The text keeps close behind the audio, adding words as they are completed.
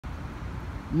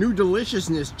New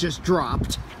deliciousness just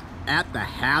dropped at the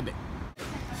Habit.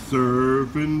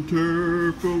 Surf and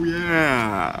turf, oh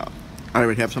yeah. I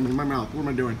would have something in my mouth. What am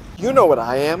I doing? You know what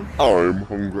I am. I'm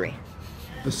hungry.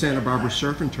 The Santa Barbara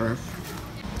Surf and Turf.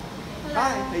 Hi,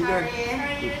 how you doing?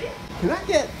 Can I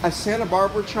get a Santa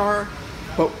Barbara char,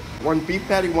 but one beef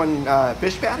patty, one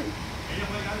fish patty?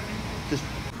 Just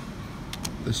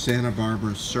the Santa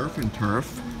Barbara Surf and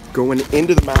Turf. Going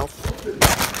into the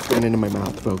mouth. Going into my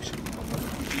mouth, folks.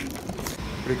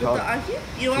 What do you call it? The ahi?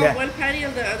 You want one patty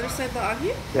on the other side the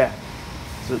ahi? Yeah.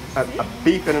 So a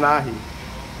beef and an ahi.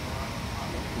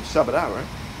 You sub it out, right?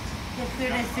 If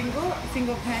there's a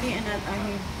single patty and an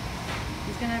ahi,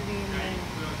 it's gonna be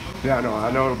nice. Yeah,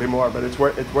 I know it'll be more, but it's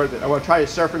worth it. I want to try a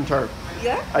surf and turf.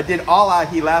 Yeah? I did all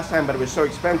ahi last time, but it was so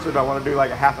expensive, I want to do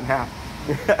like a half and half.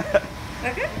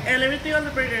 Okay, and everything on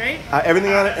the burger, right?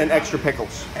 Everything on it and extra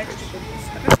pickles. Extra pickles,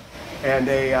 okay. And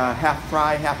a half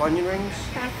fry, half onion rings.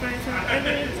 Half fries, half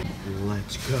onions.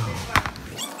 Let's go.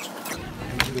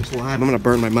 Do this live. I'm going to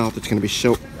burn my mouth. It's going to be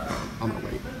so... I'm going to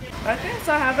wait. Okay,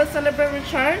 so I have a Santa Barbara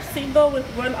char, single with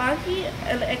one ahi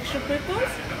and extra pickles,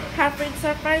 half rings,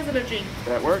 half fries, and a drink.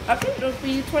 That work? Okay, it'll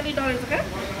be $20, okay?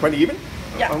 20 even?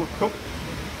 Yeah. Oh, cool.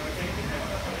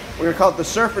 We're going to call it the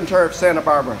Surf and Turf Santa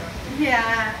Barbara.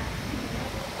 Yeah.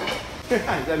 Is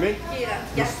that me? Yeah.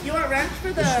 Yes. You want ranch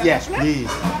for the... Yes, please.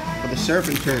 For the Surf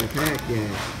and Turf. Heck yeah.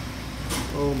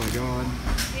 Oh my God.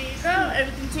 Here you go.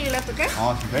 Everything to your left, okay?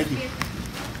 Awesome. Thank you.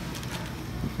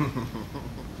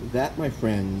 That, my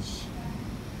friends,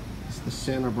 is the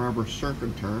Santa Barbara Surf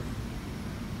and Turf.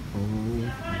 Oh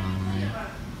my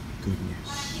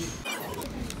goodness.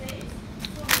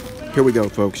 Here we go,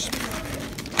 folks.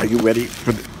 Are you ready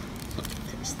for the...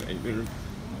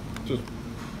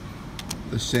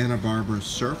 The Santa Barbara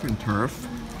Surf and Turf.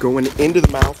 Going into the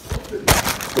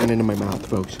mouth. Going into my mouth,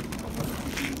 folks.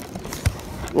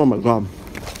 Oh my God.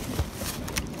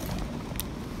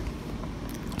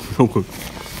 So good.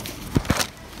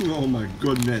 Oh my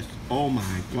goodness. Oh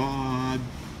my God.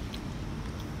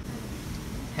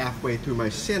 Halfway through my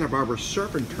Santa Barbara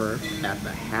Surf and Turf at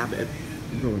the Habit.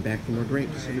 I'm going back for more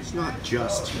drinks. And it's not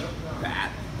just that.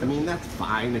 I mean, that's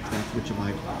fine if that's what you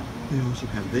like. They also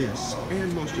have this.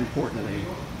 And most importantly,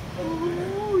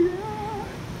 oh yeah.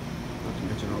 Not to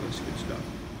mention all this good stuff.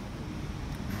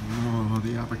 Oh,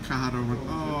 the avocado.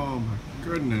 Oh my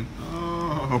goodness.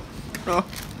 Oh, look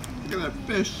at that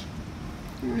fish.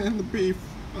 And the beef.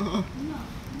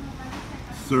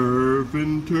 Surf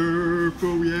and turf,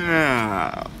 oh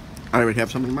yeah. I would have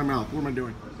something in my mouth. What am I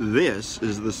doing? This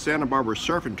is the Santa Barbara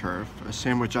Surf and Turf, a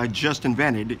sandwich I just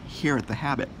invented here at the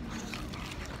Habit.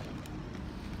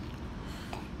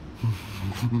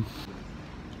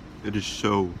 It is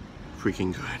so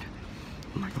freaking good.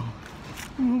 Oh my God.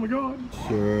 Oh my God.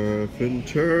 Surf and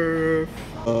turf.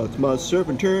 It's my surf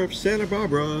and turf Santa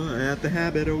Barbara at the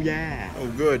Habit, oh yeah. Oh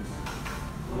good.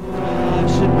 I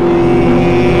should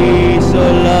be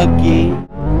so lucky.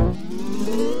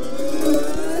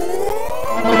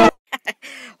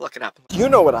 Look it up. You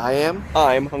know what I am.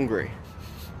 I'm hungry.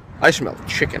 I smell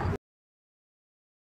chicken.